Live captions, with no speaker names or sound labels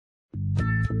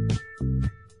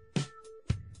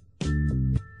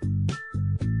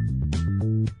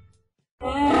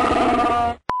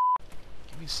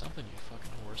something, you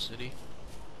fucking whore city.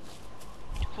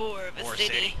 Whore of a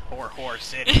city. Whore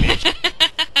city, bitch.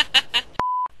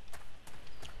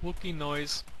 Wookie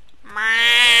Noise.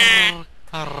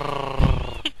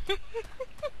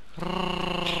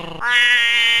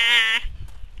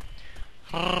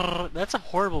 That's a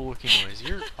horrible Wookie noise.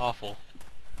 You're awful.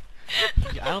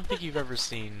 I don't think you've ever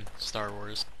seen Star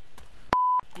Wars.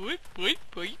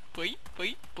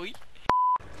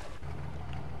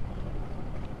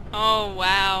 Oh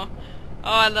wow. Oh,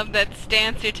 I love that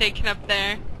stance you're taking up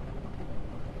there.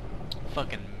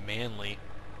 Fucking manly.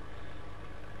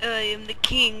 I am the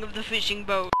king of the fishing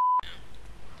boat.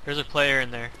 There's a player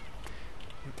in there.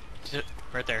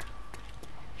 Right there.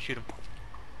 Shoot him.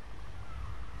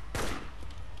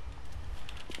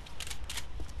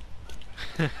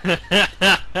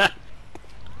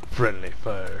 Friendly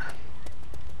fire.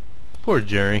 Poor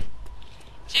Jerry.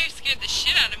 Jerry scared the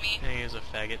shit out of me. Yeah, he is a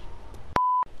faggot.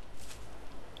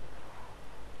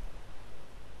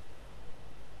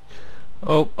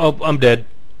 Oh, I'm dead.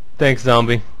 Thanks,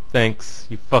 zombie. Thanks,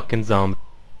 you fucking zombie.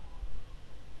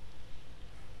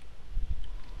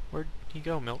 Where'd he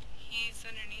go, Milt? He's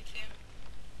underneath you.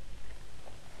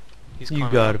 He's You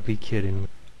climbing gotta up. be kidding me.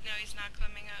 No, he's not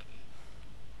climbing up.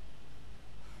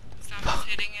 The zombie's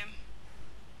hitting him.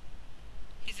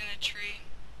 He's in a tree.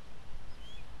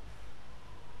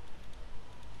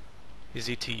 Is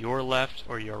he to your left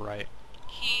or your right?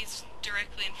 He's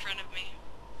directly in front of me.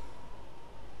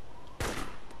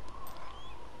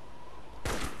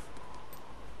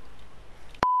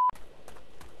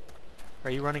 Are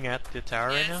you running at the tower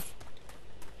right now? Yes.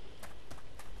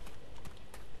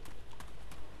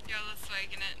 Y'all let's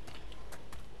swagging it.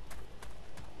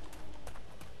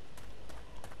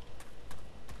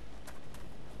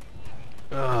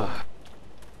 Ugh.